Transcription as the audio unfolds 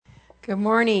Good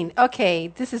morning. Okay,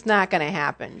 this is not going to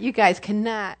happen. You guys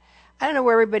cannot. I don't know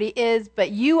where everybody is,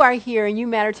 but you are here and you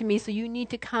matter to me, so you need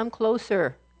to come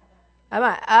closer. Come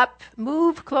on, up,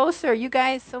 move closer. You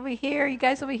guys over here, you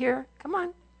guys over here. Come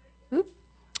on.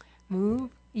 Move.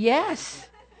 Yes.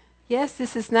 Yes,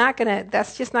 this is not going to,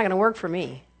 that's just not going to work for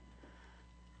me.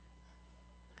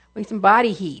 We need some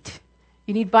body heat.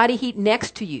 You need body heat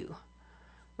next to you,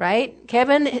 right?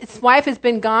 Kevin, his wife has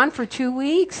been gone for 2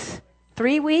 weeks.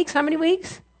 3 weeks? How many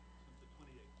weeks?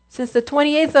 Since the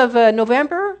 28th of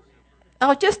November?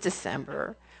 Oh, just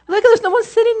December. Look, there's no one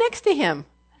sitting next to him.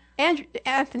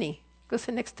 Anthony, go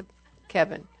sit next to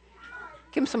Kevin.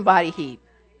 Give him some body heat.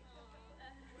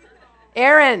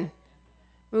 Aaron,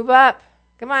 move up.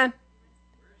 Come on.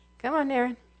 Come on,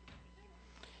 Aaron.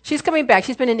 She's coming back.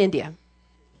 She's been in India.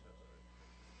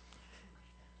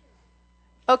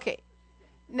 Okay.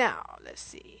 Now, let's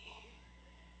see.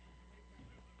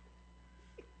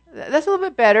 That's a little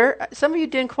bit better. Some of you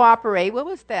didn't cooperate. What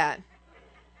was that?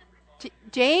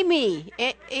 Jamie,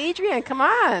 Adrian, come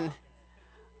on.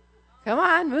 Come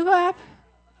on, move up.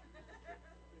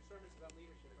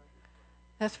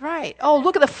 That's right. Oh,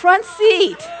 look at the front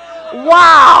seat.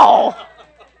 Wow.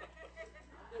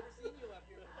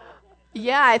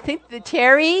 Yeah, I think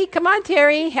Terry, come on,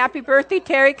 Terry. Happy birthday,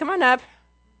 Terry. Come on up.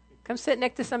 Come sit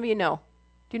next to somebody you know.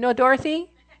 Do you know Dorothy?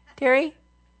 Terry?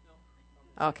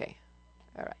 Okay.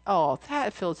 All right. Oh,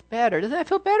 that feels better. Doesn't that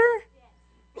feel better?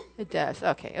 Yes. It does.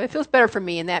 Okay. It feels better for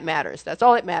me, and that matters. That's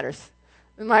all that matters.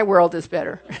 My world is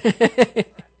better.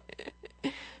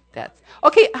 That's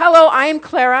okay. Hello, I am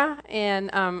Clara, and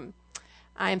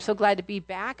I am so glad to be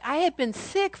back. I have been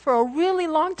sick for a really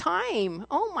long time.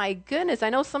 Oh, my goodness. I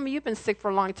know some of you have been sick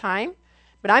for a long time,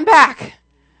 but I'm back.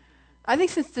 I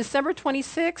think since December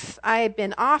 26th, I've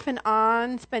been off and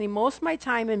on, spending most of my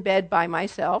time in bed by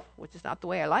myself, which is not the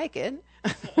way I like it.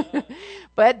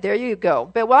 But there you go.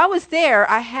 But while I was there,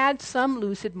 I had some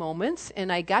lucid moments,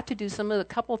 and I got to do some of the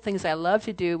couple of things I love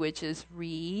to do, which is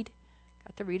read.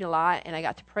 Got to read a lot, and I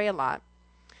got to pray a lot.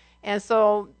 And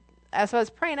so as I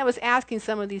was praying, I was asking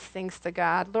some of these things to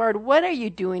God. Lord, what are you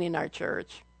doing in our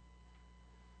church?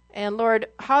 And Lord,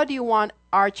 how do you want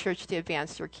our church to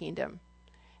advance your kingdom?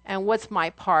 And what's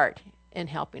my part in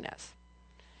helping us?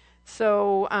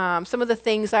 So some of the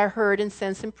things I heard and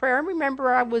sensed in prayer, and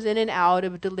remember I was in and out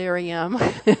of delirium,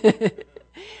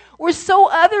 were so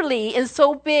otherly and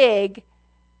so big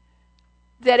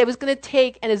that it was going to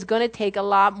take, and is going to take a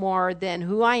lot more than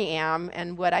who I am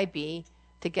and what I be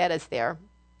to get us there.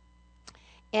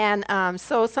 And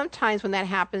so sometimes when that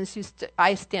happens,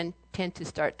 I tend to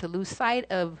start to lose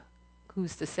sight of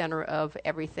who's the center of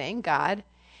everything, God.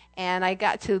 And I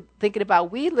got to thinking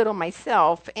about wee little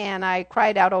myself, and I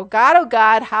cried out, oh,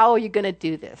 God, how are you going to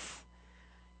do this?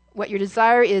 What your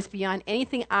desire is beyond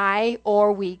anything I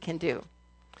or we can do.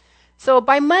 So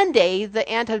by Monday, the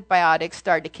antibiotics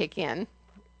started to kick in,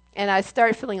 and I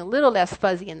started feeling a little less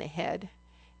fuzzy in the head.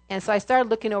 And so I started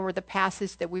looking over the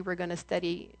passage that we were going to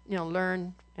study,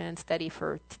 learn and study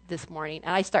for this morning,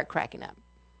 and I start cracking up.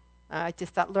 I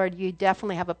just thought, Lord, you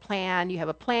definitely have a plan. You have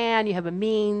a plan. You have a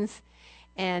means.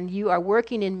 And you are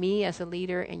working in me as a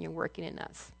leader, and you're working in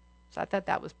us. So I thought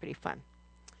that was pretty fun.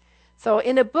 So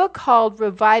in a book called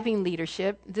Reviving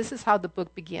Leadership, this is how the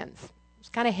book begins. It's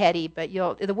kind of heady, but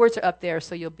the words are up there,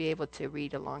 so you'll be able to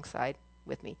read alongside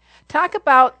with me. Talk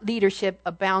about leadership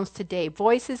abounds today.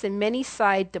 Voices in many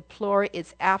sides deplore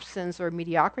its absence or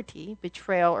mediocrity,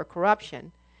 betrayal, or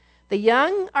corruption. The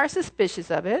young are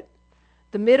suspicious of it.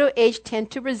 The middle-aged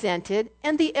tend to resent it,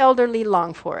 and the elderly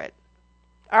long for it.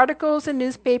 Articles in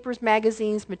newspapers,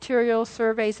 magazines, materials,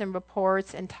 surveys, and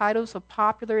reports, and titles of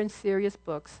popular and serious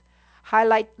books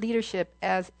highlight leadership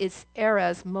as its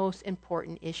era's most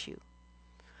important issue.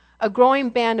 A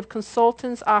growing band of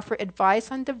consultants offer advice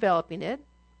on developing it.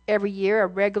 Every year, a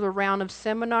regular round of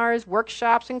seminars,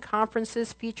 workshops, and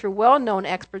conferences feature well-known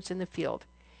experts in the field.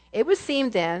 It would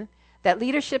seem, then, that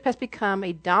leadership has become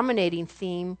a dominating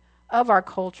theme of our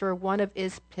culture, one of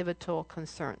its pivotal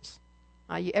concerns.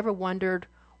 You ever wondered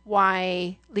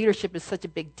why leadership is such a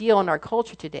big deal in our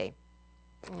culture today?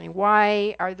 I mean,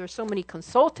 why are there so many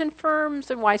consultant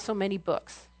firms, and why so many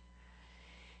books?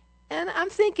 And I'm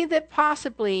thinking that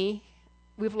possibly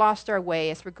we've lost our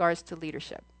way as regards to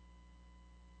leadership.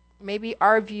 Maybe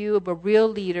our view of a real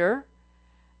leader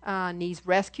needs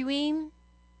rescuing,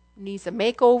 needs a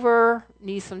makeover,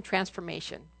 needs some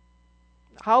transformation.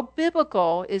 How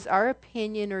biblical is our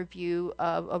opinion or view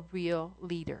of a real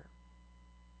leader?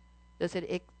 Does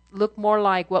it look more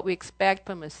like what we expect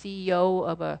from a CEO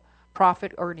of a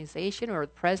profit organization or the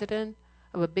president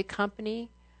of a big company?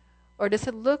 Or does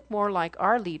it look more like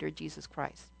our leader, Jesus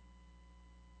Christ?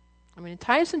 I mean, in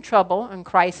times of trouble and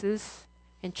crisis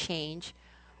and change,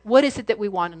 what is it that we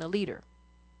want in a leader?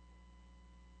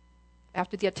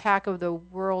 After the attack of the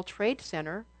World Trade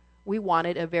Center, we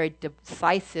wanted a very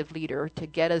decisive leader to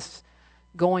get us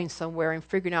going somewhere and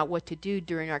figuring out what to do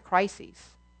during our crises.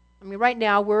 I mean, right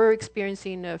now we're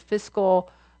experiencing a fiscal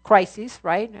crisis,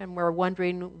 right? And we're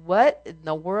wondering, what in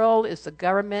the world is the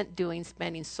government doing,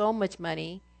 spending so much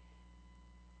money?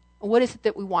 What is it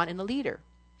that we want in a leader?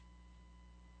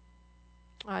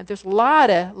 There's a lot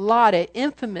of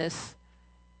infamous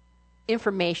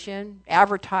information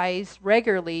advertised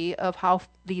regularly of how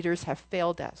leaders have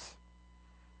failed us.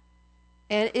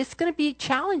 And it's going to be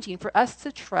challenging for us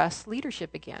to trust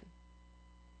leadership again.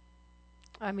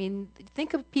 I mean,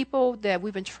 think of people that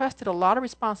we've entrusted a lot of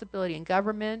responsibility in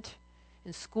government,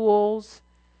 in schools,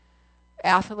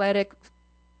 athletic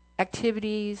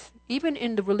activities, even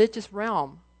in the religious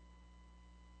realm.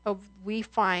 We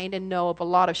find and know of a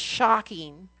lot of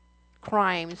shocking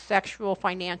crimes, sexual,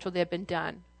 financial, that have been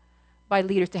done by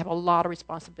leaders that have a lot of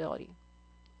responsibility.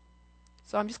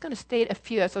 So I'm just going to state a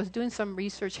few. As I was doing some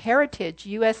research, Heritage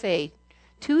USA,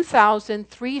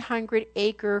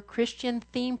 2,300-acre Christian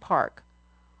theme park,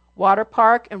 water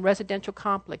park, and residential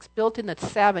complex built in the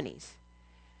 70s.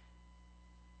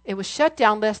 It was shut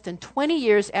down less than 20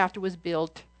 years after it was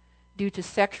built due to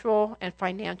sexual and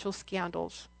financial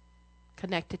scandals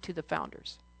connected to the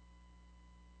founders.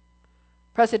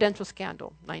 Presidential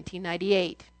scandal,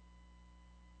 1998,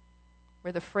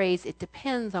 where the phrase, "it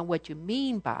depends on what you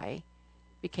mean by,"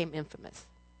 became infamous.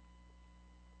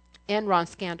 Enron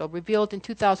scandal, revealed in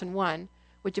 2001,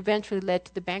 which eventually led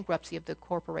to the bankruptcy of the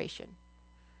corporation.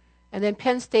 And then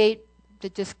Penn State,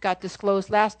 that just got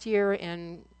disclosed last year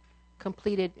and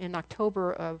completed in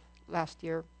October of last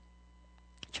year.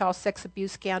 Child sex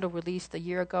abuse scandal released a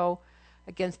year ago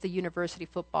against the university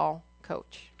football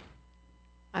coach.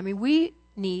 I mean, we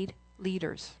need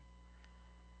leaders.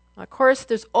 Of course,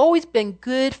 there's always been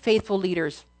good, faithful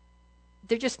leaders.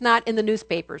 They're just not in the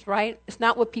newspapers, right? It's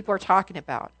not what people are talking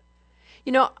about.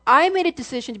 You know, I made a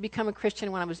decision to become a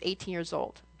Christian when I was 18 years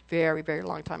old, very, very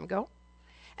long time ago.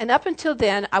 And up until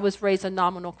then, I was raised a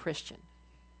nominal Christian.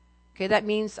 Okay, that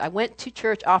means I went to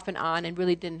church off and on and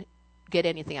really didn't get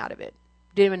anything out of it.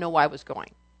 Didn't even know why I was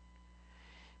going.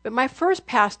 But my first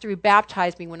pastor who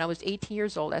baptized me when I was 18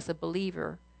 years old as a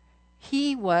believer,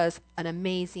 he was an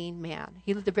amazing man.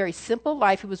 He lived a very simple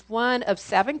life. He was one of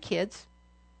 7 kids.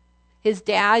 His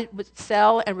dad would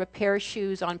sell and repair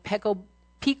shoes on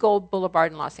Pico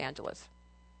Boulevard in Los Angeles.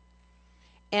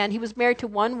 And he was married to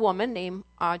one woman named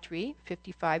Audrey,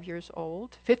 55 years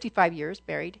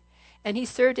married. And he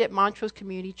served at Montrose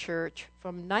Community Church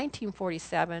from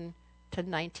 1947 to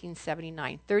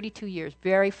 1979, 32 years,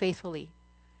 very faithfully.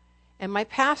 And my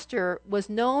pastor was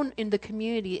known in the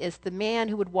community as the man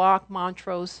who would walk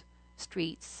Montrose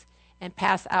streets and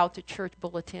pass out the church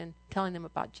bulletin telling them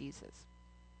about Jesus.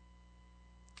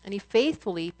 And he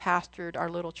faithfully pastored our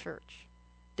little church,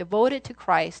 devoted to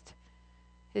Christ,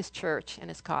 his church, and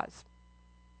his cause.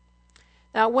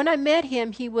 Now, when I met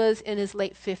him, he was in his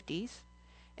late 50s,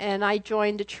 and I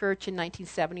joined the church in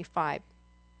 1975.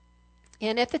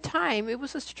 And at the time, it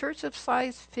was a church of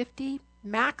size 50,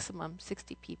 maximum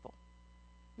 60 people.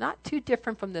 Not too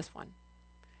different from this one.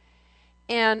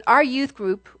 And our youth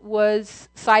group was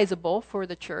sizable for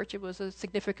the church. It was a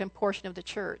significant portion of the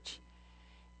church.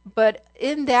 But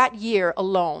in that year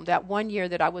alone, that 1 year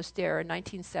that I was there in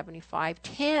 1975,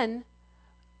 10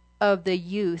 of the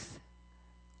youth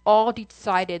all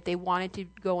decided they wanted to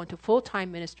go into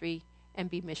full-time ministry and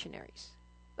be missionaries.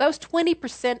 That was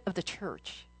 20% of the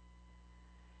church.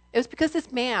 It was because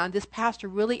this pastor,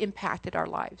 really impacted our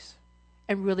lives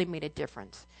and really made a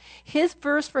difference. His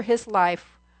verse for his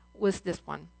life was this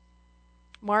one.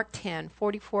 Mark 10,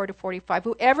 44 to 45.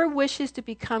 Whoever wishes to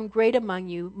become great among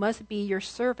you must be your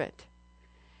servant.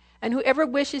 And whoever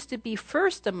wishes to be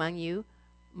first among you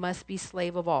must be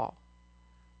slave of all.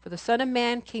 For the Son of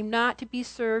Man came not to be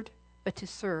served, but to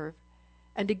serve,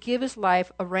 and to give his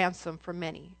life a ransom for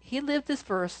many. He lived this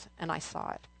verse, and I saw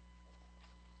it.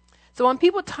 So when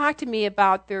people talk to me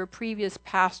about their previous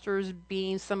pastors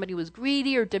being somebody who was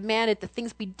greedy or demanded that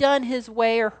things be done his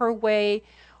way or her way,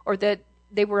 or that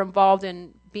they were involved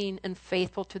in being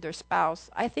unfaithful to their spouse,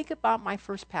 I think about my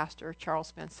first pastor,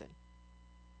 Charles Benson.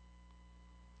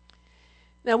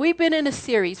 Now, we've been in a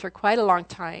series for quite a long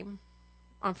time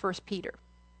on 1 Peter.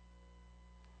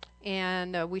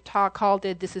 And we called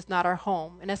it, This Is Not Our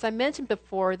Home. And as I mentioned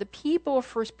before, the people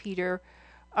of 1 Peter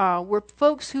were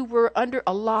folks who were under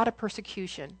a lot of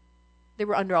persecution. They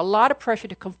were under a lot of pressure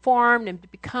to conform and to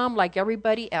become like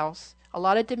everybody else, a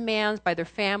lot of demands by their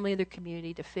family and their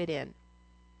community to fit in.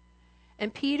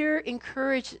 And Peter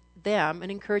encouraged them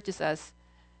and encourages us,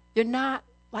 you're not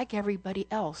like everybody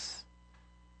else.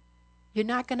 You're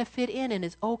not going to fit in, and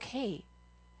it's okay.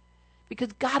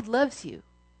 Because God loves you.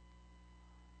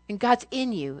 And God's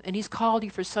in you, and he's called you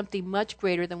for something much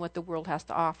greater than what the world has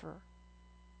to offer.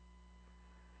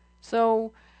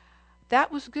 So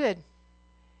that was good.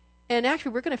 And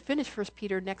actually, we're going to finish 1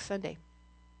 Peter next Sunday.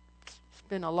 It's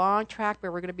been a long track,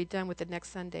 but we're going to be done with it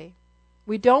next Sunday.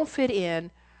 We don't fit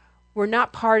in. We're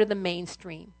not part of the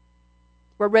mainstream.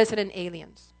 We're resident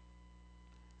aliens.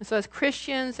 And so as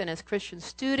Christians and as Christian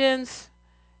students,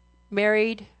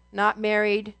 married, not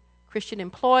married, Christian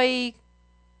employee,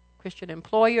 Christian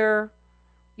employer,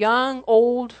 young,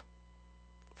 old,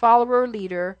 follower,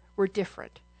 leader, we're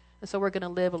different. And so we're going to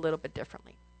live a little bit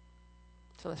differently.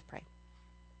 So let's pray.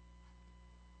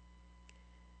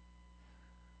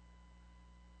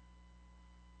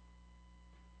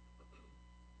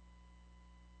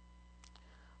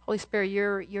 Holy Spirit,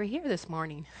 you're here this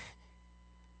morning.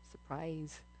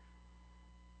 Surprise.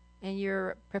 And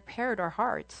you're prepared our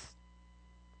hearts.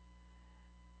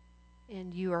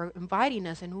 And you are inviting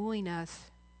us and wooing us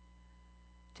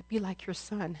to be like your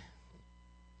Son.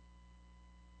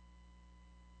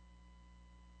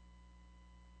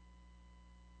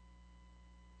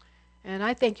 And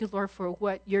I thank you, Lord, for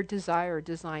what your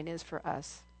design is for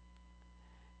us.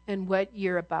 And what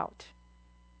you're about.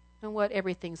 And what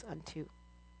everything's unto.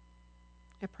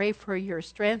 I pray for your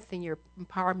strength and your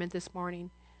empowerment this morning.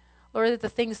 Lord, that the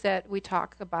things that we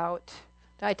talk about,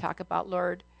 that I talk about,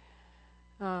 Lord,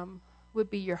 would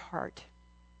be your heart.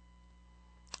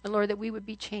 And Lord, that we would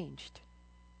be changed.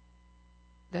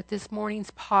 That this morning's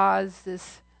pause,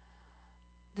 this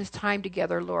time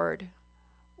together, Lord,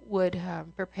 would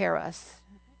prepare us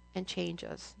and change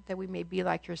us, that we may be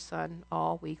like your Son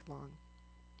all week long.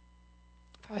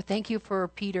 Father, thank you for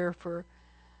Peter, for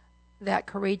that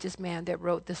courageous man that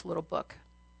wrote this little book.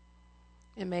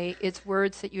 And may its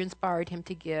words that you inspired him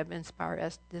to give inspire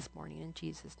us this morning. In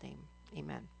Jesus' name,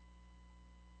 amen.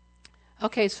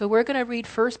 Okay, so we're going to read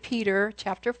 1 Peter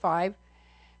chapter 5.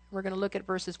 We're going to look at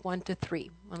verses 1 to 3.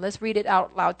 And let's read it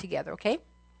out loud together, okay?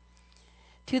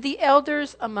 To the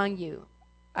elders among you,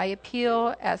 I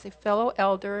appeal as a fellow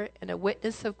elder and a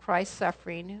witness of Christ's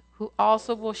suffering, who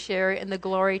also will share in the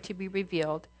glory to be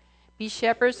revealed. Be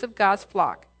shepherds of God's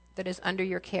flock that is under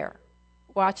your care,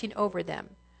 watching over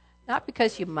them, not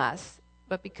because you must,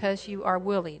 but because you are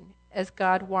willing, as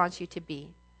God wants you to be,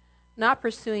 not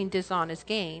pursuing dishonest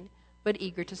gain, but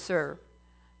eager to serve,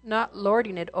 not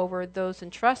lording it over those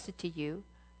entrusted to you,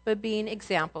 but being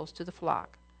examples to the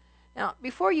flock. Now,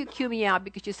 before you cue me out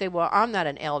because you say, well, I'm not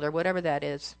an elder, whatever that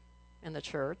is in the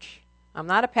church. I'm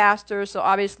not a pastor, so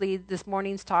obviously this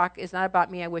morning's talk is not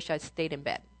about me. I wish I'd stayed in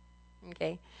bed.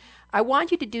 Okay? I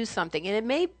want you to do something,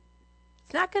 and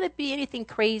it's not going to be anything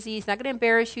crazy. It's not going to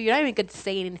embarrass you. You're not even going to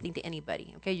say anything to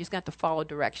anybody. Okay? You're just going to have to follow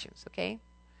directions. Okay?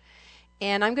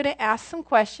 And I'm going to ask some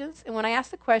questions, and when I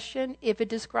ask the question, if it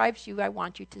describes you, I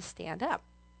want you to stand up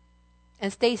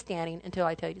and stay standing until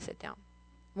I tell you to sit down.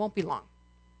 It won't be long.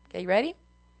 Okay, you ready?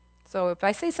 So if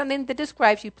I say something that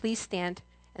describes you, please stand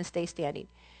and stay standing.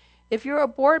 If you're a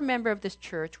board member of this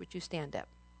church, would you stand up?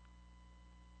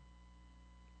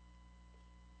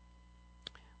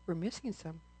 We're missing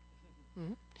some.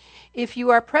 Mm-hmm. If you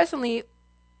are presently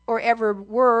or ever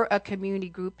were a community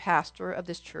group pastor of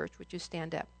this church, would you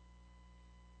stand up?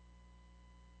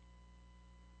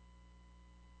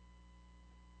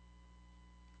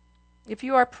 If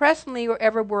you are presently or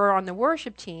ever were on the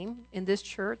worship team in this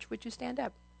church, would you stand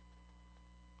up?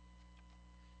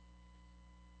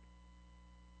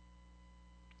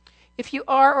 If you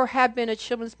are or have been a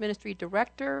children's ministry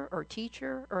director or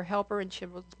teacher or helper in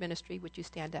children's ministry, would you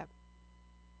stand up?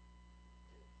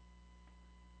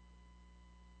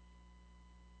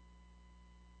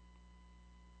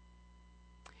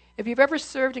 If you've ever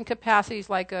served in capacities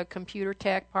like a computer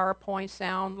tech, PowerPoint,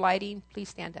 sound, lighting, please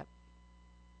stand up.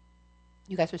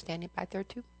 You guys are standing back there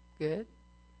too? Good.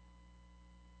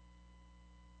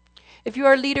 If you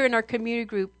are a leader in our community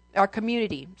group, our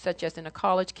community, such as in a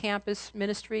college campus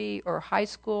ministry or high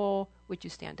school, would you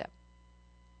stand up?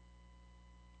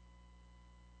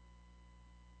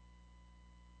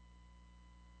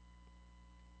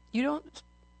 You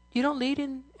don't lead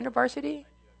in InterVarsity?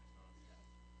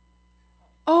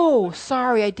 Oh,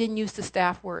 sorry, I didn't use the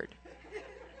staff word.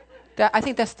 I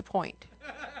think that's the point.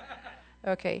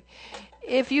 Okay.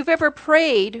 If you've ever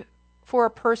prayed for a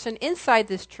person inside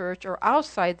this church or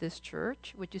outside this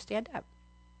church, would you stand up?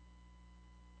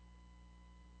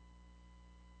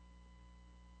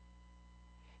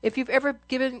 If you've ever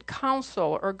given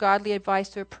counsel or godly advice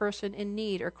to a person in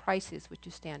need or crisis, would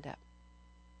you stand up?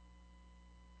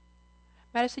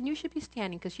 Madison, you should be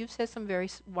standing because you've said some very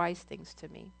wise things to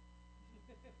me.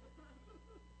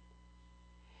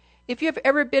 If you have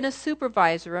ever been a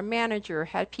supervisor, a manager,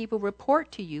 had people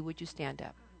report to you, would you stand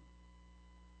up?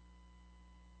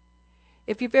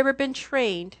 If you've ever been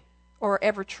trained or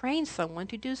ever trained someone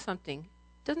to do something,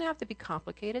 it doesn't have to be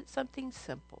complicated, something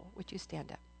simple, would you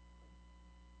stand up?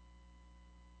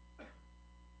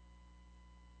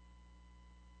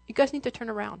 You guys need to turn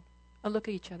around and look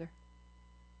at each other.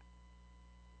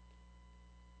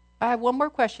 I have one more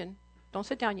question. Don't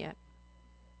sit down yet.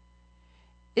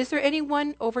 Is there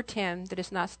anyone over 10 that is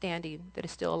not standing, that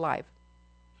is still alive?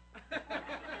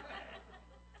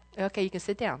 Okay, you can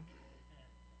sit down.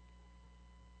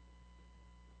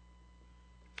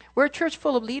 We're a church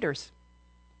full of leaders.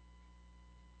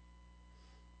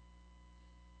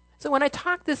 So when I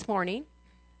talk this morning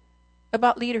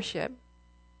about leadership,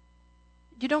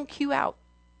 you don't cue out.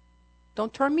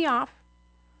 Don't turn me off.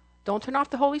 Don't turn off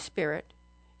the Holy Spirit.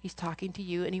 He's talking to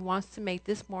you, and he wants to make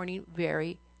this morning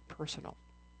very personal.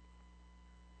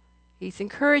 He's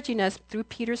encouraging us through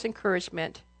Peter's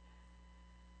encouragement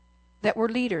that we're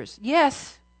leaders.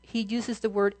 Yes, he uses the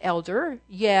word elder.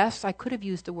 Yes, I could have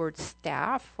used the word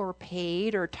staff or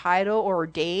paid or title or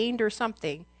ordained or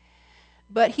something.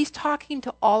 But he's talking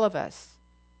to all of us.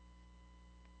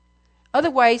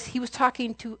 Otherwise, he was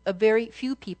talking to a very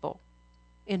few people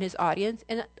in his audience.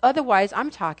 And otherwise,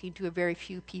 I'm talking to a very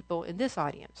few people in this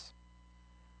audience.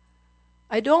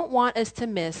 I don't want us to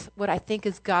miss what I think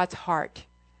is God's heart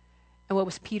and what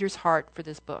was Peter's heart for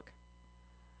this book.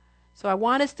 So I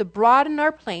want us to broaden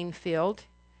our playing field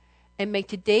and make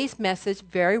today's message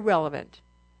very relevant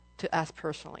to us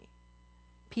personally.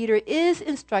 Peter is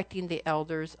instructing the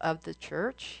elders of the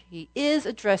church. He is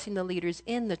addressing the leaders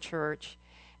in the church,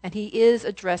 and he is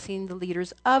addressing the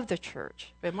leaders of the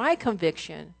church. But my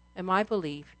conviction and my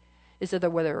belief is that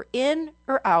whether we're in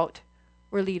or out,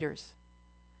 we're leaders.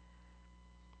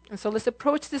 And so let's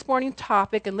approach this morning's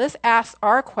topic, and let's ask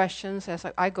our questions as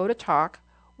I go to talk.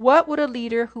 What would a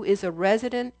leader who is a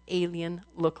resident alien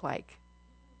look like?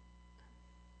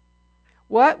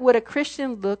 What would a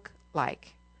Christian look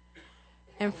like?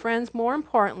 And friends, more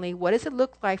importantly, what does it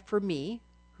look like for me,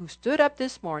 who stood up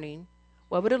this morning?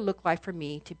 What would it look like for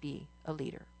me to be a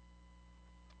leader?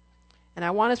 And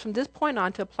I want us from this point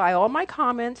on to apply all my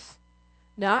comments,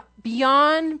 not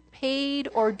beyond paid,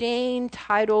 ordained,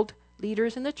 titled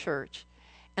leaders in the church,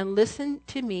 and listen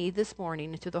to me this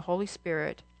morning and to the Holy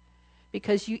Spirit,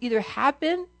 because you either have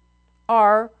been,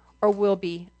 are, or will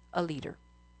be a leader.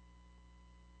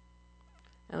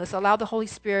 And let's allow the Holy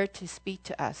Spirit to speak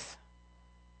to us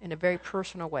in a very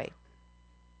personal way.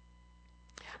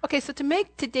 Okay, so to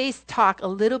make today's talk a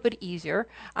little bit easier,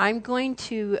 I'm going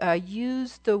to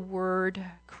use the word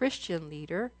Christian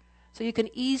leader so you can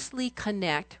easily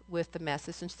connect with the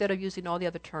message instead of using all the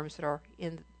other terms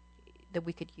that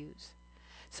we could use.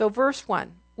 So verse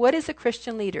 1, what is a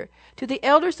Christian leader? To the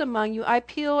elders among you I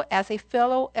appeal as a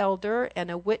fellow elder and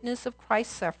a witness of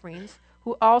Christ's sufferings,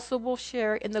 who also will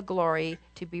share in the glory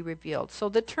to be revealed. So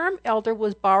the term elder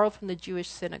was borrowed from the Jewish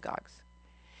synagogues.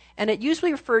 And it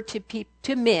usually referred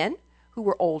to men who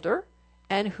were older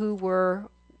and who were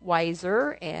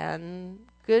wiser and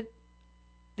good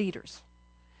leaders.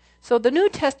 So the New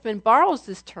Testament borrows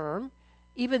this term,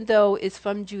 even though it's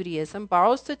from Judaism,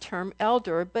 borrows the term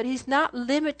elder, but he's not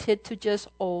limited to just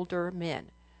older men.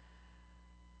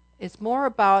 It's more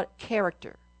about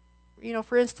character. You know,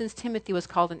 for instance, Timothy was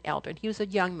called an elder, and he was a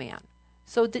young man.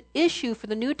 So the issue for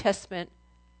the New Testament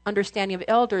understanding of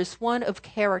elder is one of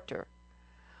character,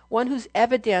 one whose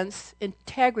evidence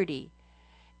integrity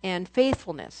and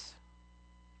faithfulness.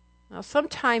 Now,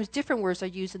 sometimes different words are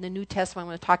used in the New Testament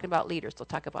when they're talking about leaders. They'll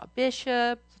talk about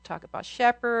bishop, they'll talk about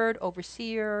shepherd,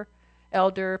 overseer,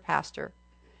 elder, pastor.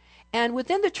 And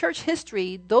within the church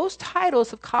history, those titles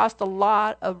have caused a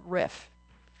lot of rift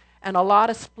and a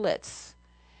lot of splits.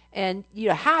 And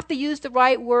you have to use the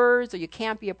right words or you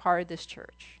can't be a part of this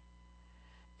church.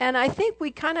 And I think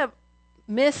we kind of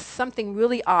miss something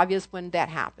really obvious when that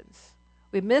happens.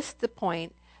 We miss the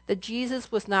point that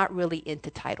Jesus was not really into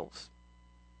titles.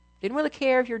 Didn't really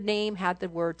care if your name had the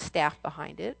word staff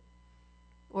behind it,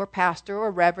 or pastor or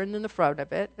reverend in the front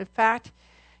of it. In fact,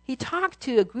 he talked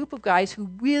to a group of guys who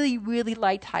really, really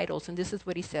liked titles, and this is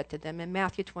what he said to them in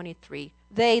Matthew 23.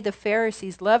 They, the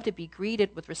Pharisees, love to be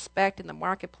greeted with respect in the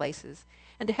marketplaces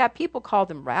and to have people call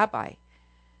them rabbi.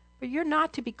 But you're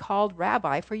not to be called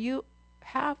rabbi, for you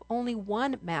have only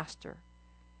one master,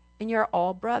 and you're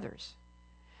all brothers.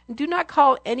 And do not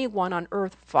call anyone on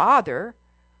earth father,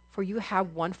 for you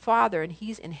have one Father, and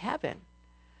he's in heaven.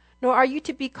 Nor are you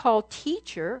to be called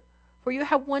teacher, For you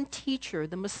have one teacher,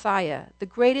 the Messiah. The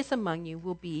greatest among you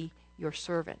will be your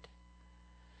servant.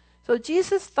 So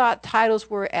Jesus thought titles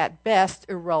were at best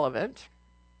irrelevant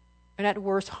and at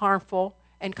worst harmful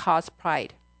and caused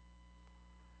pride.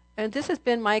 And this has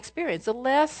been my experience. The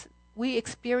less we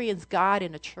experience God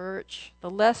in a church, the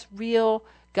less real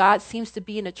God seems to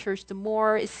be in a church, the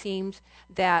more it seems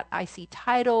that I see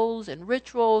titles and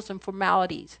rituals and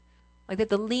formalities. Like they have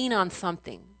to lean on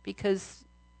something because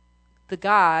the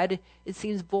God, it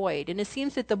seems void. And it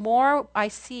seems that the more I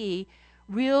see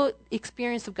real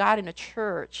experience of God in a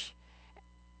church,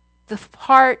 the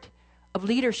heart of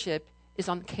leadership is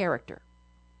on character.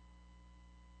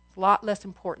 A lot less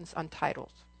importance on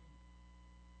titles.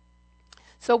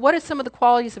 So what are some of the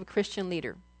qualities of a Christian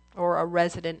leader or a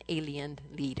resident alien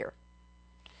leader?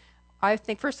 I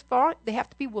think, first of all, they have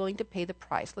to be willing to pay the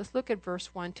price. Let's look at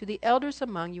verse 1. To the elders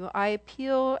among you, I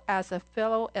appeal as a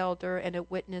fellow elder and a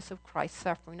witness of Christ's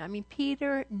suffering. I mean,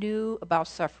 Peter knew about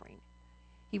suffering.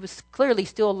 He was clearly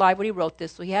still alive when he wrote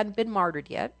this, so he hadn't been martyred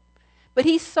yet. But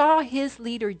he saw his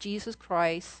leader, Jesus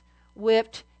Christ,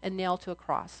 whipped and nailed to a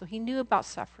cross. So he knew about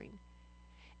suffering.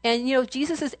 And,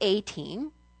 Jesus'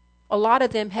 A-team, a lot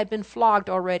of them had been flogged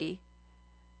already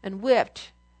and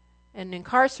whipped and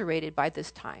incarcerated by this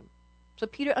time. So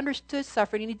Peter understood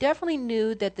suffering, and he definitely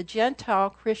knew that the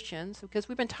Gentile Christians, because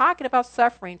we've been talking about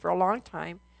suffering for a long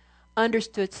time,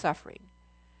 understood suffering.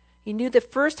 He knew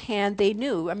that firsthand they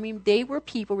knew. I mean, they were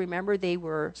people, remember, they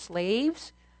were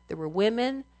slaves, they were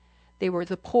women, they were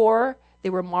the poor, they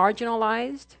were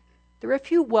marginalized. There were a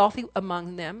few wealthy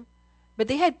among them, but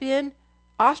they had been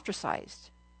ostracized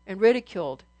and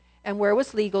ridiculed, and where it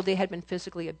was legal, they had been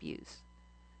physically abused.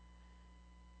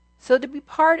 So to be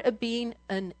part of being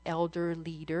an elder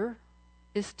leader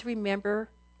is to remember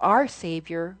our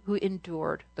Savior who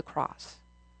endured the cross.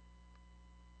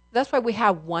 That's why we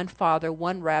have one father,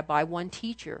 one rabbi, one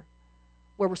teacher.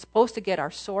 Where we're supposed to get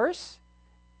our source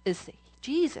is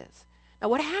Jesus. Now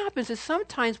what happens is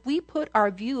sometimes we put our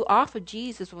view off of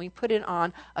Jesus when we put it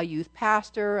on a youth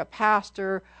pastor, a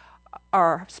pastor,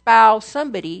 our spouse,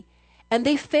 somebody, and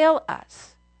they fail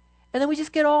us. And then we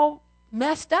just get all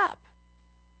messed up.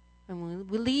 And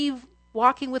we leave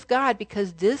walking with God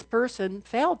because this person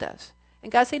failed us.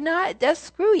 And God said, no, that's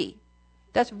screwy.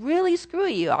 That's really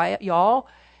screwy, y'all.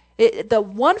 The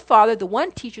one father, the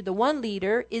one teacher, the one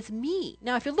leader is me.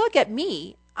 Now, if you look at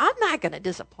me, I'm not going to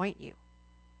disappoint you.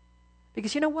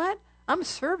 Because you know what? I'm a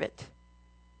servant.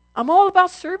 I'm all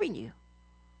about serving you.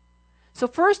 So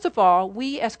first of all,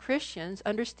 we as Christians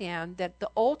understand that the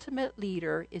ultimate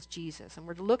leader is Jesus, and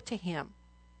we're to look to him.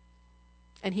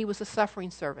 And he was a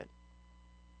suffering servant.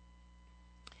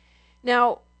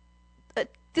 Now,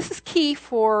 this is key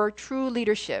for true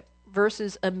leadership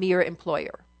versus a mere employee.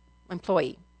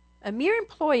 A mere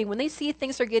employee, when they see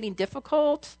things are getting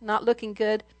difficult, not looking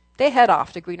good, they head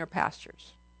off to greener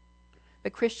pastures.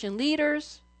 But Christian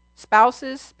leaders,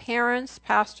 spouses, parents,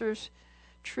 pastors,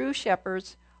 true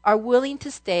shepherds are willing to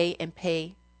stay and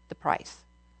pay the price.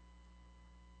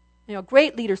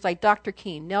 Great leaders like Dr.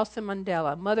 King, Nelson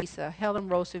Mandela, Mother Teresa, Helen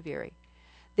Roosevelt,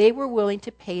 they were willing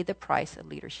to pay the price of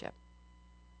leadership.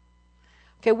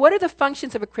 Okay, what are the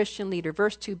functions of a Christian leader?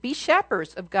 Verse 2, be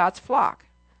shepherds of God's flock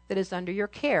that is under your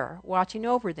care, watching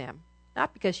over them.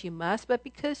 Not because you must, but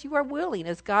because you are willing,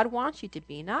 as God wants you to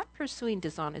be, not pursuing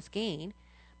dishonest gain,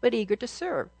 but eager to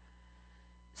serve.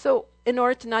 So, in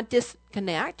order to not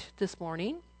disconnect this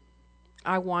morning,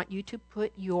 I want you to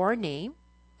put your name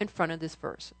in front of this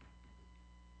verse.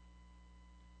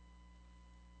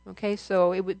 Okay,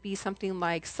 so it would be something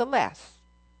like Celeste,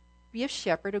 be a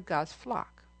shepherd of God's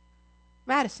flock.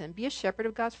 Madison, be a shepherd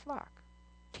of God's flock.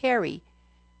 Terry,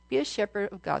 be a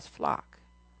shepherd of God's flock.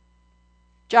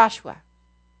 Joshua,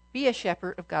 be a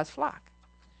shepherd of God's flock.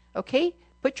 Okay,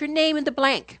 put your name in the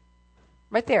blank.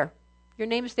 Right there. Your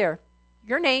name is there.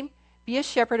 Your name, be a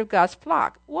shepherd of God's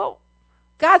flock. Well,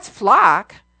 God's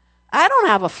flock? I don't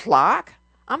have a flock.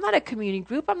 I'm not a community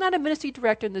group. I'm not a ministry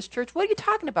director in this church. What are you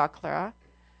talking about, Clara?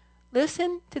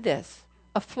 Listen to this.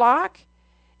 A flock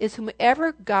is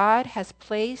whomever God has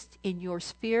placed in your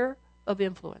sphere of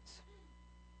influence.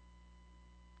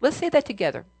 Let's say that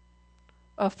together.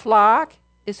 A flock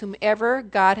is whomever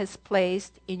God has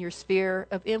placed in your sphere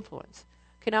of influence.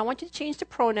 Okay, now I want you to change the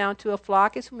pronoun to a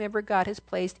flock is whomever God has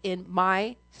placed in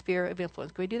my sphere of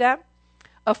influence. Can we do that?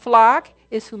 A flock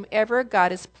is whomever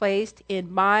God has placed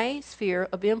in my sphere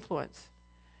of influence.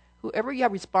 Whoever you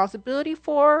have responsibility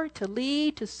for, to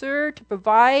lead, to serve, to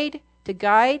provide, to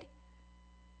guide,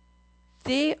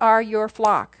 they are your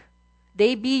flock.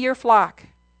 They be your flock.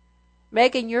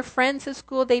 Megan, your friends at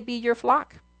school, they be your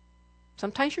flock.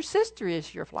 Sometimes your sister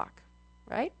is your flock,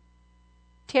 right?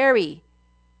 Terry,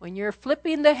 when you're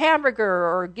flipping the hamburger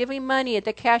or giving money at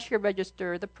the cashier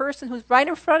register, the person who's right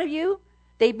in front of you,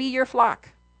 they be your flock.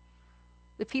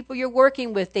 The people you're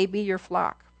working with, they be your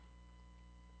flock.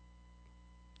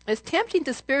 It's tempting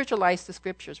to spiritualize the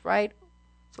scriptures, right?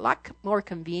 It's a lot more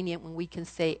convenient when we can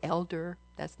say elder.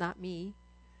 That's not me,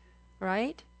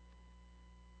 right?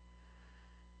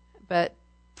 But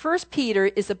 1 Peter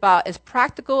is about as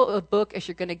practical a book as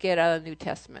you're going to get out of the New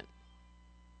Testament.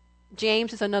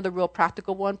 James is another real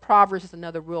practical one. Proverbs is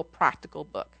another real practical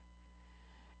book.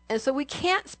 And so we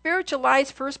can't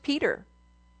spiritualize 1 Peter.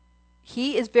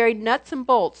 He is very nuts and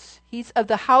bolts. He's of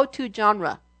the how-to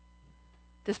genre.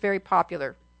 That's very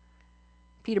popular.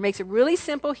 Peter makes it really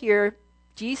simple here.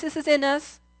 Jesus is in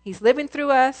us. He's living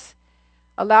through us.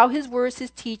 Allow his words,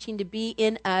 his teaching to be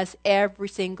in us every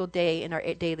single day in our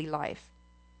daily life.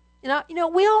 You know,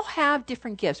 we all have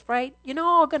different gifts, right? You're not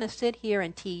all going to sit here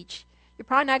and teach. You're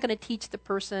probably not going to teach the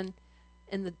person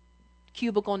in the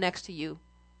cubicle next to you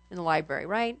in the library,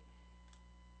 right?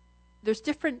 There's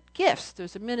different gifts.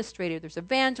 There's administrative, there's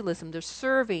evangelism, there's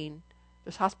serving,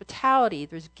 there's hospitality,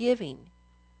 there's giving.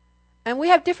 And we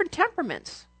have different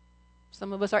temperaments.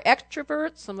 Some of us are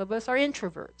extroverts, some of us are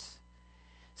introverts.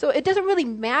 So it doesn't really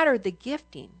matter the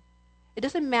gifting. It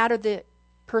doesn't matter the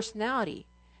personality.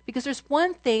 Because there's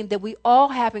one thing that we all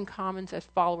have in common as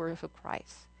followers of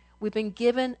Christ. We've been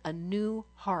given a new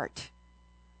heart.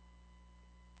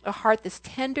 A heart that's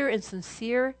tender and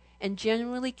sincere and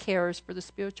genuinely cares for the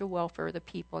spiritual welfare of the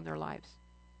people in their lives.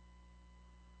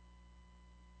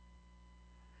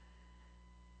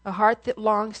 A heart that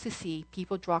longs to see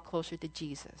people draw closer to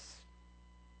Jesus,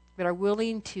 that are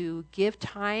willing to give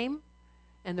time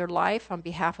and their life on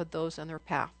behalf of those on their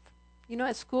path. You know,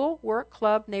 at school, work,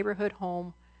 club, neighborhood,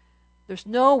 home, there's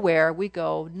nowhere we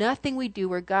go, nothing we do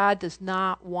where God does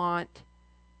not want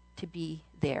to be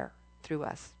there through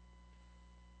us.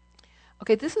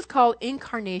 Okay, this is called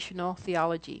incarnational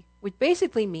theology, which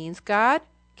basically means God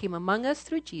came among us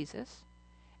through Jesus,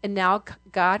 and now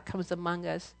God comes among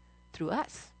us through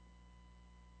us.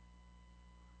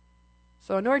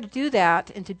 So in order to do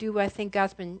that, and to do what I think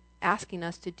God's been asking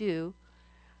us to do,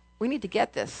 we need to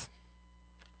get this.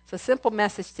 It's a simple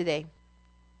message today.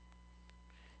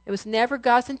 It was never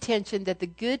God's intention that the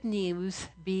good news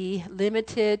be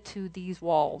limited to these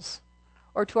walls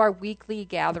or to our weekly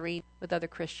gathering with other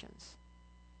Christians.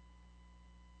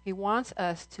 He wants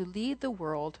us to lead the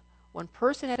world one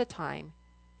person at a time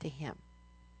to him.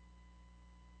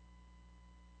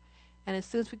 And as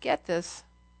soon as we get this,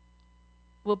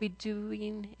 we'll be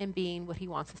doing and being what he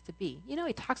wants us to be. You know,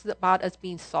 he talks about us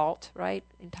being salt, right?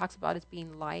 He talks about us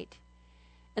being light.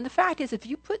 And the fact is, if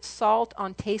you put salt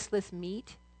on tasteless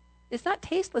meat, it's not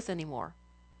tasteless anymore.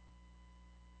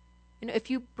 You know, if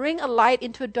you bring a light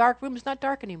into a dark room, it's not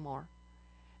dark anymore.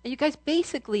 And you guys,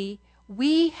 basically,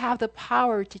 we have the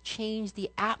power to change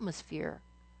the atmosphere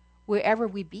wherever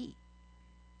we be.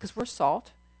 Because we're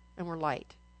salt and we're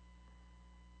light.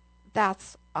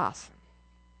 That's awesome.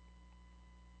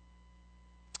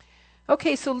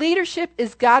 Okay, so leadership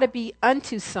has got to be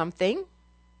unto something.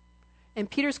 And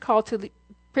Peter's call to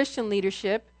Christian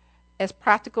leadership, as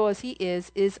practical as he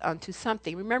is unto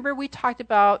something. Remember, we talked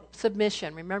about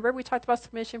submission. Remember, we talked about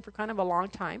submission for kind of a long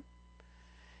time.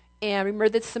 And remember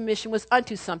that submission was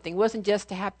unto something. It wasn't just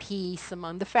to have peace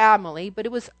among the family, but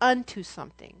it was unto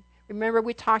something. Remember,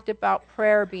 we talked about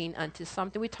prayer being unto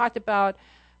something. We talked about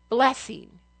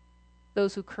blessing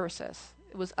those who curse us.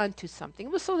 It was unto something.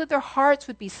 It was so that their hearts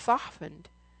would be softened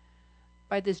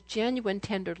by this genuine,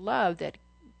 tender love that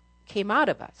came out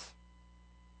of us.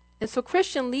 And so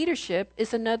Christian leadership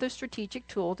is another strategic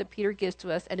tool that Peter gives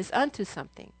to us and is unto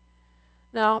something.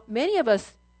 Now, many of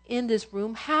us in this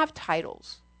room have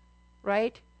titles,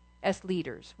 right, as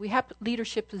leaders. We have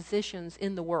leadership positions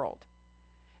in the world.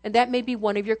 And that may be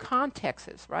one of your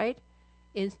contexts, right,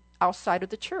 outside of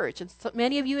the church. And so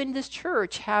many of you in this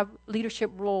church have leadership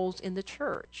roles in the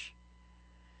church.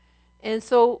 And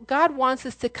so God wants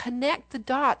us to connect the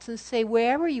dots and say,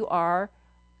 wherever you are,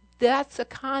 that's a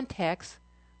context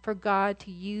for God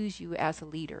to use you as a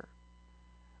leader.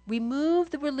 Remove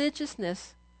the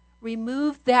religiousness,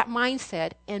 remove that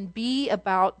mindset, and be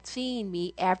about seeing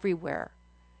me everywhere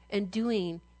and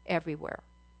doing everywhere.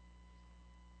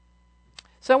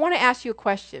 So I want to ask you a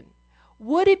question.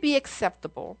 Would it be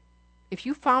acceptable if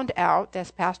you found out,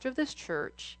 as pastor of this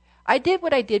church, I did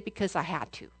what I did because I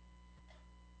had to?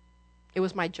 It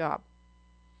was my job.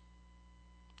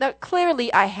 Now,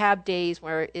 clearly, I have days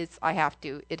where I have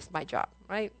to. It's my job,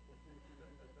 right?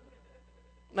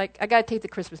 Like, I got to take the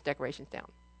Christmas decorations down.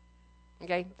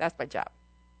 Okay? That's my job.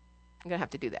 I'm going to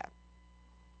have to do that.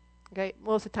 Okay,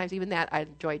 most of the times, even that I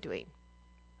enjoy doing.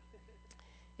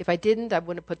 If I didn't, I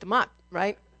wouldn't have put them up,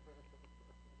 right?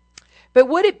 But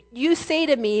would you say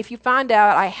to me, if you found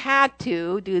out I had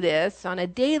to do this on a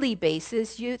daily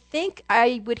basis, you think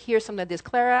I would hear something like this,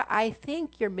 Clara, I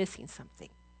think you're missing something.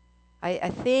 I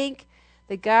think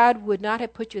that God would not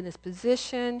have put you in this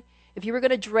position if you were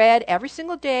going to dread every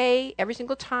single day, every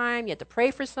single time, you had to pray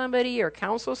for somebody or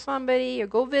counsel somebody or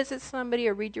go visit somebody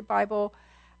or read your Bible.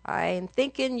 I'm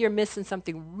thinking you're missing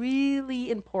something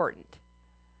really important,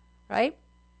 right?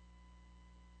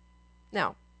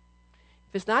 Now,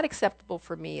 if it's not acceptable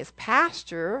for me as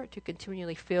pastor to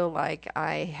continually feel like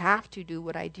I have to do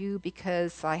what I do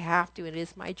because I have to and it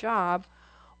is my job,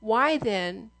 why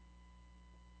then,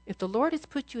 if the Lord has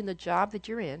put you in the job that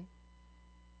you're in,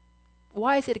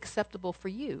 why is it acceptable for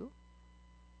you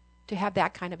to have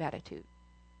that kind of attitude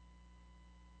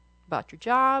about your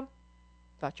job,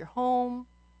 about your home,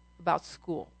 about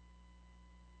school?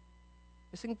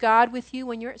 Isn't God with you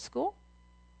when you're at school?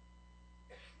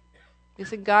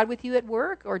 Isn't God with you at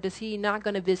work, or does he not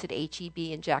going to visit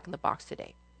H-E-B and Jack in the Box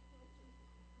today?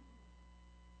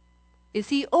 Is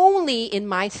he only in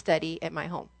my study at my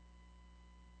home?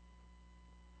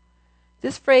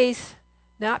 This phrase,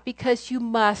 not because you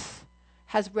must,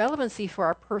 has relevancy for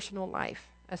our personal life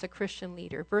as a Christian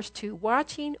leader. Verse 2,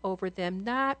 watching over them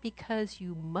not because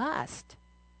you must,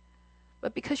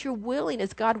 but because you're willing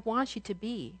as God wants you to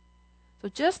be. So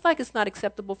just like it's not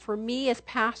acceptable for me as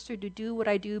pastor to do what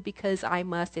I do because I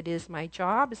must, it is my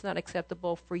job, it's not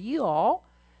acceptable for you all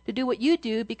to do what you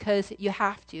do because you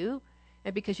have to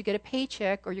and because you get a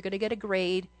paycheck or you're going to get a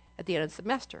grade at the end of the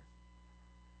semester.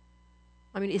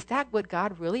 I mean, is that what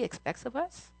God really expects of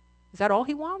us? Is that all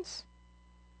he wants?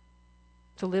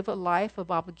 To live a life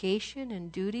of obligation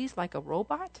and duties like a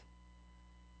robot?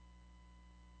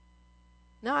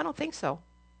 No, I don't think so.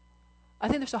 I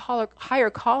think there's a higher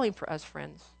calling for us,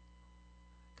 friends.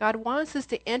 God wants us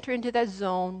to enter into that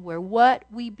zone where what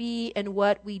we be and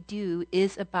what we do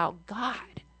is about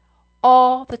God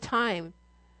all the time.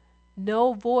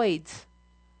 No voids,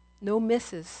 no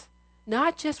misses.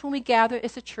 Not just when we gather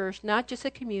as a church, not just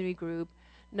a community group,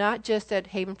 not just at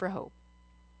Haven for Hope.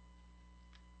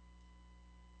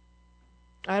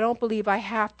 I don't believe I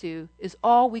have to is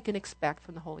all we can expect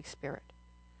from the Holy Spirit.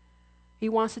 He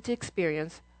wants us to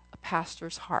experience a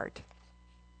pastor's heart.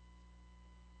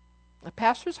 A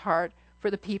pastor's heart for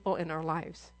the people in our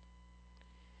lives.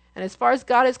 And as far as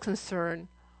God is concerned,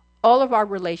 all of our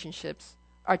relationships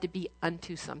are to be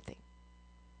unto something.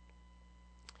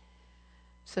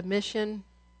 Submission,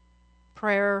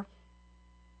 prayer,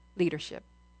 leadership.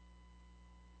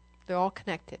 They're all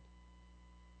connected.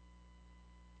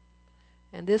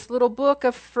 And this little book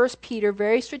of 1 Peter,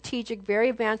 very strategic, very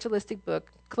evangelistic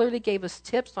book, clearly gave us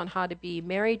tips on how to be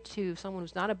married to someone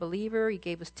who's not a believer. He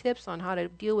gave us tips on how to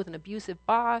deal with an abusive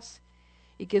boss.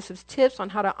 He gives us tips on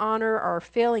how to honor our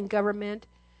failing government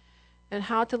and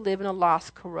how to live in a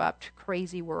lost, corrupt,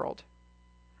 crazy world.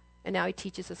 And now he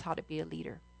teaches us how to be a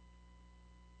leader.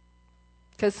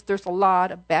 Because there's a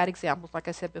lot of bad examples, like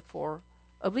I said before,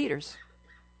 of leaders.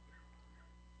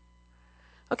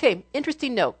 Okay,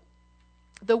 interesting note.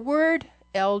 The word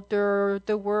elder,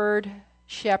 the word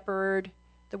shepherd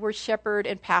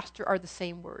and pastor are the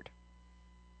same word.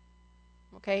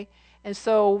 Okay? And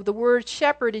so the word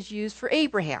shepherd is used for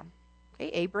Abraham. Okay?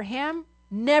 Abraham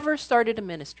never started a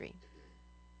ministry.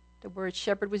 The word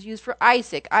shepherd was used for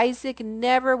Isaac. Isaac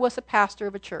never was a pastor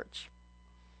of a church.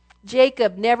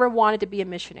 Jacob never wanted to be a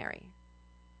missionary.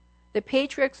 The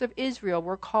patriarchs of Israel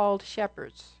were called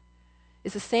shepherds.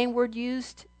 It's the same word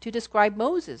used to describe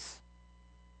Moses,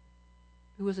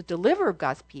 who was a deliverer of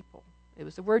God's people. It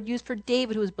was the word used for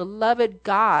David, who was beloved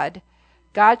God-chosen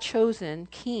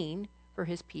king for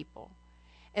his people.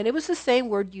 And it was the same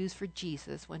word used for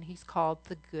Jesus when he's called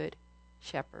the Good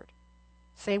Shepherd.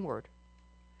 Same word.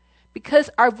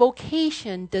 Because our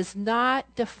vocation does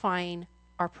not define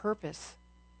our purpose.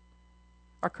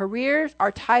 Our careers,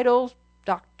 our titles,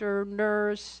 doctor,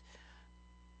 nurse,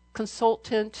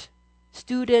 consultant,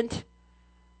 student,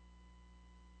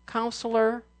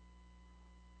 counselor,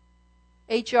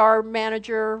 HR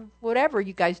manager, whatever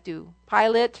you guys do,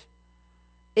 pilot,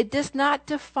 it does not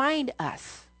define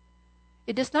us.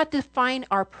 It does not define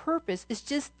our purpose. It's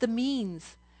just the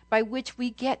means by which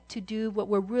we get to do what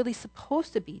we're really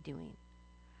supposed to be doing.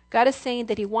 God is saying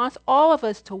that he wants all of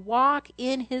us to walk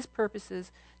in his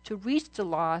purposes to reach the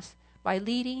lost by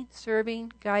leading,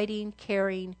 serving, guiding,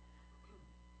 caring,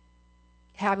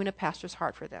 having a pastor's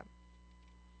heart for them.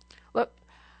 Look,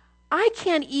 I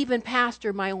can't even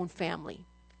pastor my own family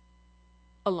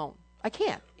alone. I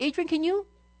can't. Adrian, can you?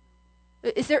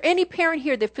 Is there any parent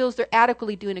here that feels they're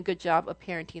adequately doing a good job of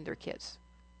parenting their kids?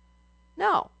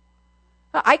 No.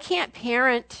 I can't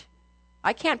parent,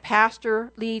 I can't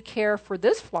pastor, lead, care for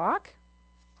this flock.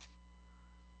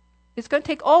 It's going to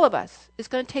take all of us. It's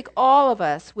going to take all of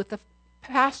us with the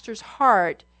pastor's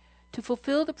heart to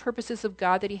fulfill the purposes of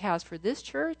God that he has for this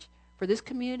church, for this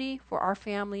community, for our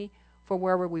family, for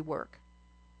wherever we work.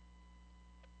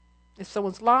 If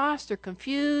someone's lost or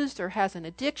confused or has an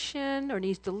addiction or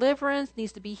needs deliverance,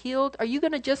 needs to be healed, are you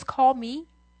going to just call me?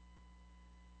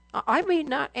 I may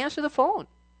not answer the phone.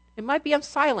 It might be on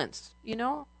silence, What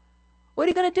are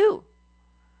you going to do?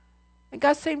 And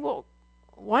God's saying, well,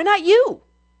 why not you?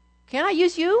 Can't I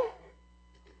use you?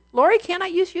 Lori, can't I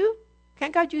use you?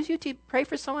 Can't God use you to pray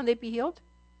for someone they'd be healed?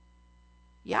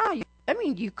 Yeah,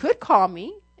 you could call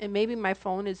me, and maybe my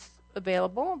phone is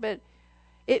available, but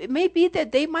it may be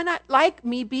that they might not like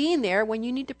me being there when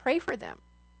you need to pray for them.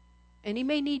 And he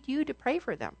may need you to pray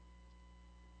for them.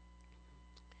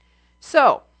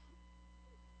 So,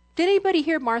 did anybody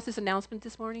hear Martha's announcement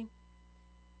this morning?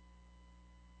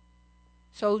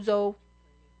 Sozo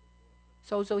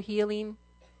healing.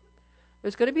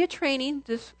 There's going to be a training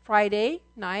this Friday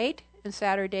night and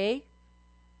Saturday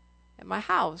at my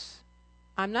house.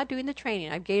 I'm not doing the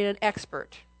training. I've gained an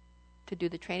expert to do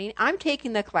the training. I'm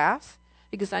taking the class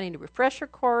because I need a refresher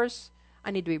course.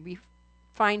 I need to be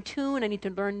fine-tuned. I need to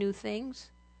learn new things.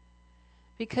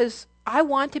 Because I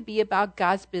want to be about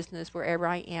God's business wherever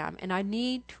I am. And I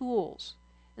need tools.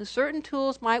 And certain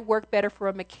tools might work better for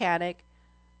a mechanic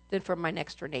than for my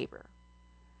next door neighbor.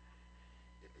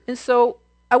 And so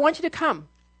I want you to come.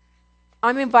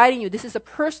 I'm inviting you. This is a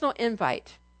personal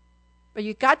invite. But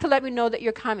you've got to let me know that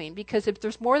you're coming, because if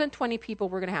there's more than 20 people,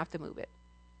 we're going to have to move it.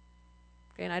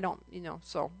 Okay, and I don't,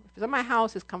 so if it's at my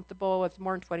house, it's comfortable. If it's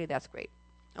more than 20, that's great.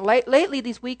 And lately,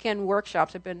 these weekend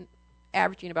workshops have been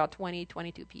averaging about 20,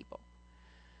 22 people.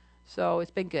 So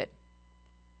it's been good.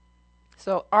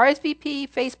 So RSVP,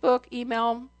 Facebook,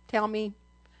 email, tell me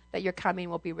that you're coming,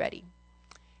 we'll be ready.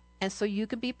 And so you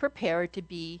can be prepared to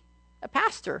be a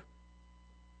pastor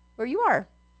where you are.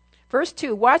 Verse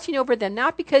 2, watching over them,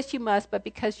 not because you must, but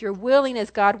because you're willing as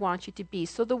God wants you to be.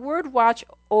 So the word watch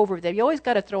over them, you always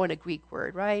got to throw in a Greek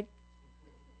word, right?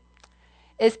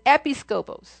 Is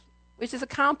episkopos, which is a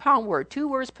compound word, two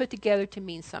words put together to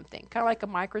mean something. Kind of like a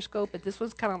microscope, but this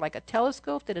one's kind of like a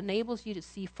telescope that enables you to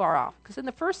see far off. Because in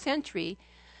the first century,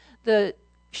 the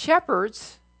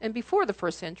shepherds, and before the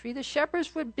first century, the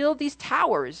shepherds would build these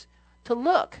towers to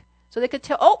look. So they could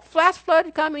tell, flash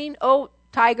flood coming,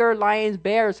 tiger, lions,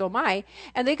 bears, oh my.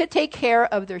 And they could take care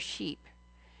of their sheep.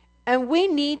 And we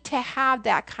need to have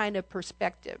that kind of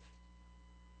perspective.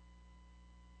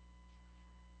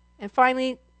 And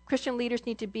finally, Christian leaders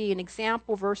need to be an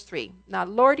example, verse 3. Not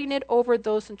lording it over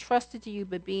those entrusted to you,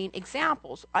 but being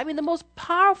examples. The most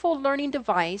powerful learning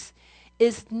device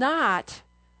is not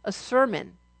a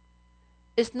sermon.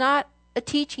 It's not a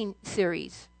teaching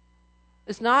series.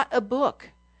 It's not a book.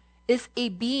 It's a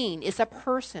being. It's a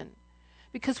person.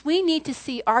 Because we need to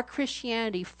see our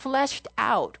Christianity fleshed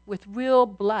out with real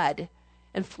blood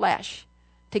and flesh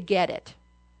to get it.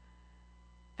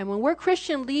 And when we're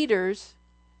Christian leaders,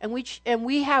 and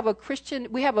we have a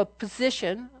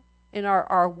position in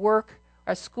our work,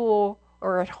 our school,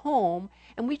 or at home,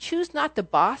 and we choose not to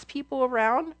boss people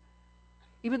around,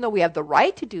 even though we have the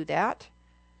right to do that.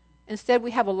 Instead,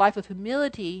 we have a life of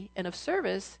humility and of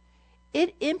service.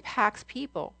 It impacts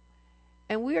people.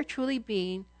 And we are truly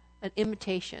being an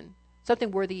imitation,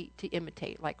 something worthy to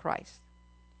imitate, like Christ.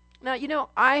 Now,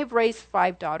 I have raised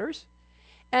 5 daughters.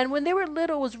 And when they were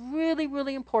little, it was really,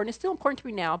 really important. It's still important to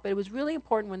me now, but it was really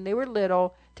important when they were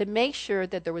little to make sure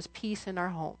that there was peace in our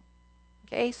home.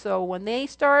 Okay, so when they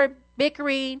started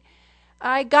bickering,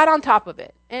 I got on top of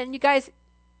it. And you guys,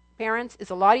 parents, it's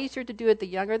a lot easier to do it the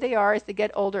younger they are. As they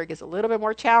get older, it gets a little bit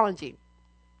more challenging.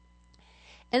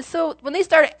 And so when they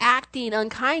started acting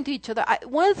unkind to each other,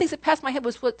 one of the things that passed my head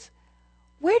was,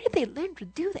 where did they learn to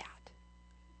do that?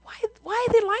 Why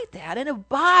are they like that? And it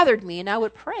bothered me, and I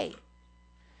would pray.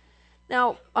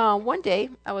 Now, one day,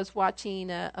 I was watching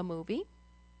a movie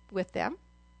with them,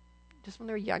 just when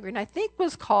they were younger, and I think it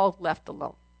was called Left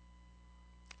Alone.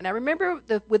 And I remember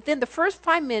within the first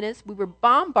 5 minutes, we were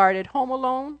bombarded, Home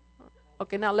Alone.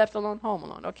 Okay, not Left Alone, Home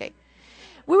Alone. Okay.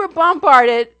 We were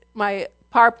bombarded, my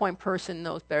PowerPoint person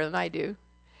knows better than I do.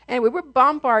 And we were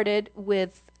bombarded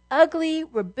with ugly,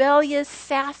 rebellious,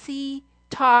 sassy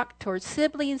talk towards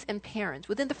siblings and parents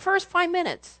within the first 5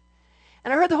 minutes.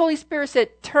 And I heard the Holy Spirit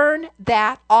said, turn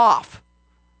that off.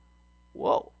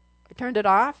 Whoa. I turned it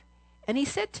off. And he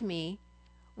said to me,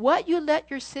 what you let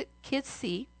your kids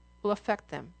see will affect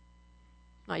them.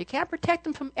 Now, you can't protect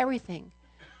them from everything,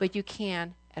 but you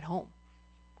can at home.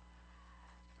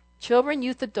 Children,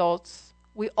 youth, adults,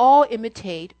 we all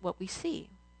imitate what we see.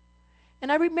 And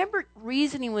I remember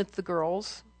reasoning with the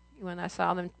girls when I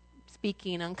saw them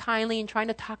speaking unkindly and trying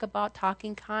to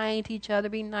talking kind to each other,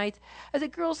 being nice. I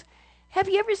said, girls, have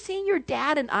you ever seen your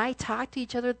dad and I talk to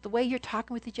each other the way you're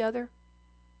talking with each other?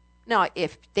 Now,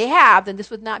 if they have, then this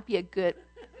would not be a good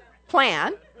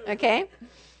plan, okay?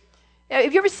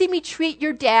 Have you ever seen me treat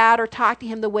your dad or talk to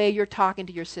him the way you're talking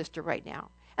to your sister right now?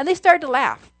 And they started to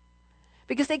laugh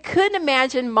because they couldn't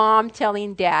imagine mom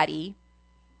telling daddy,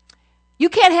 you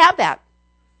can't have that.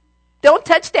 Don't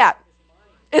touch that.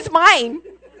 It's mine.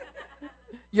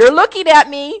 You're looking at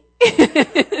me.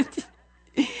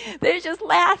 They're just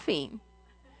laughing.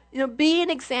 You know, be an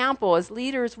example. As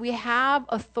leaders, we have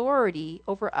authority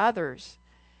over others.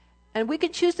 And we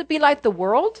can choose to be like the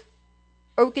world,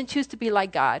 or we can choose to be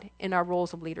like God in our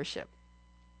roles of leadership.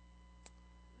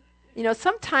 You know,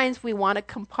 sometimes we want to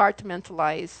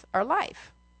compartmentalize our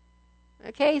life.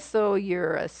 Okay, so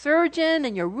you're a surgeon,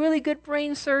 and you're a really good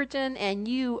brain surgeon, and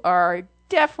you are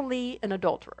definitely an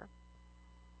adulterer.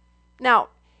 Now,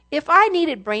 if I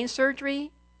needed brain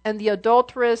surgery, and the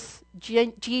adulterous,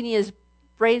 genius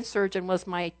brain surgeon was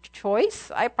my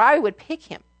choice, I probably would pick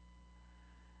him.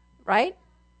 Right?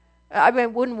 I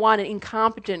wouldn't want an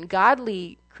incompetent,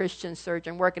 godly Christian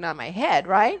surgeon working on my head,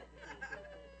 right?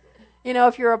 You know,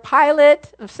 if you're a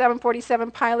pilot, a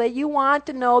 747 pilot, you want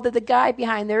to know that the guy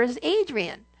behind there is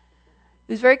Adrian,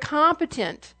 who's very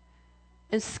competent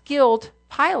and skilled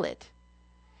pilot.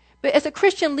 But as a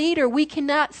Christian leader, we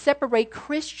cannot separate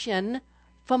Christian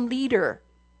from leader.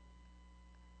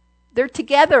 They're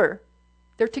together.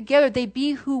 They're together. They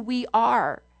be who we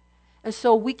are. And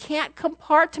so we can't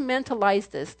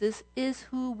compartmentalize this. This is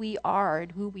who we are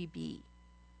and who we be.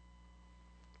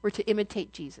 We're to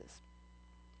imitate Jesus.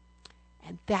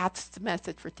 And that's the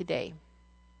message for today.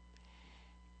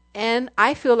 And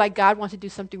I feel like God wants to do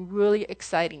something really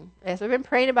exciting. As I've been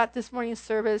praying about this morning's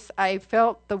service, I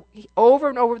felt over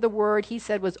and over the word he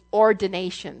said was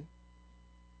ordination.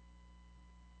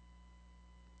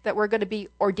 That we're going to be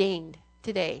ordained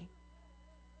today.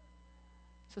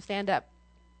 So stand up.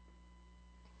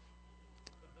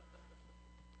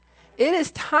 It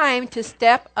is time to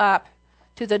step up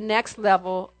to the next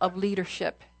level of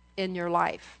leadership in your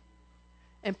life.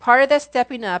 And part of that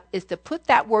stepping up is to put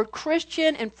that word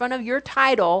Christian in front of your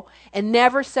title and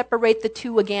never separate the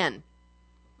two again.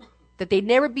 That they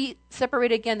never be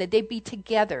separated again, that they be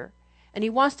together. And he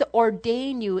wants to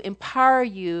ordain you, empower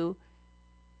you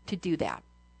to do that.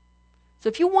 So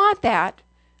if you want that,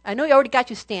 I know he already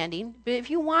got you standing, but if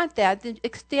you want that, then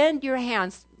extend your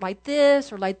hands like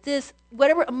this or like this,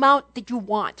 whatever amount that you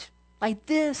want. Like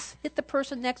this, hit the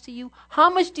person next to you. How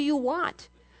much do you want?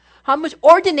 How much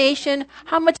ordination,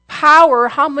 how much power,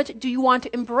 how much do you want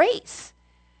to embrace?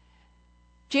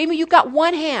 Jamie, you got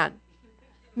one hand.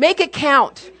 Make it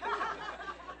count.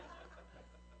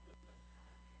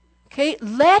 Okay,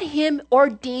 let him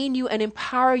ordain you and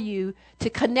empower you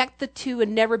to connect the two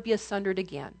and never be sundered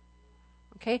again.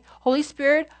 Okay, Holy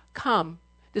Spirit, come.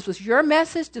 This was your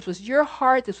message, this was your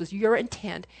heart, this was your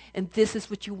intent, and this is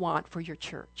what you want for your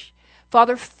church.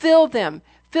 Father, fill them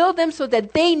so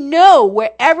that they know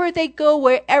wherever they go,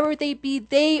 wherever they be,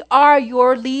 they are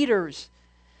your leaders.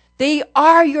 They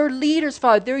are your leaders,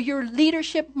 Father. They're your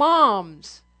leadership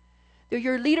moms. They're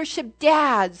your leadership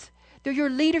dads. They're your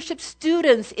leadership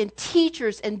students and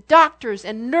teachers and doctors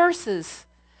and nurses.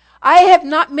 I have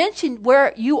not mentioned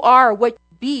where you are, what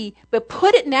you be, but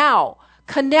put it now.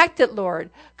 Connect it, Lord.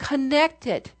 Connect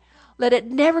it. Let it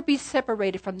never be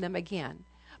separated from them again.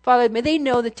 Father, may they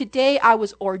know that today I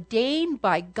was ordained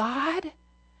by God.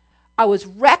 I was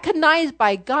recognized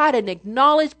by God and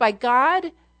acknowledged by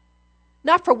God.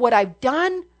 Not for what I've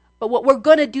done, but what we're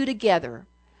going to do together.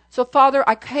 So, Father,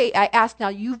 I ask now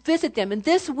you visit them. And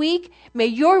this week, may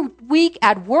your week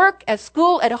at work, at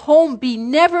school, at home be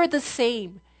never the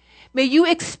same. May you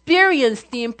experience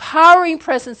the empowering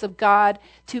presence of God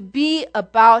to be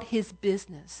about his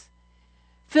business.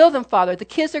 Fill them, Father. The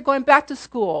kids are going back to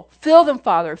school. Fill them,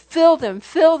 Father. Fill them,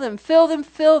 fill them, fill them,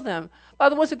 fill them.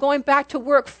 Father, the ones who are going back to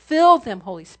work, fill them,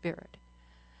 Holy Spirit.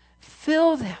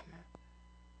 Fill them.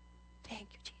 Thank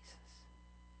you, Jesus.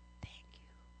 Thank you.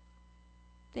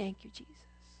 Thank you, Jesus.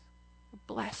 We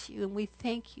bless you and we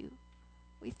thank you.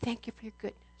 We thank you for your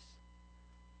goodness.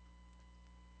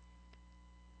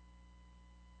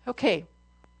 Okay.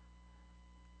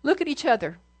 Look at each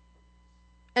other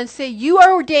and say, you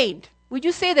are ordained. Would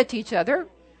you say that to each other?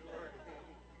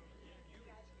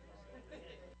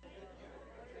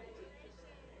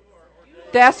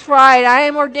 That's right. I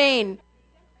am ordained.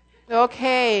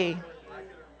 Okay.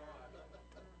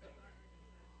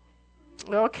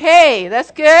 Okay,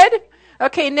 that's good.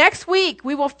 Okay, next week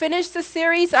we will finish the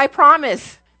series, I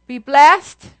promise. Be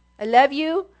blessed. I love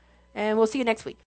you, and we'll see you next week.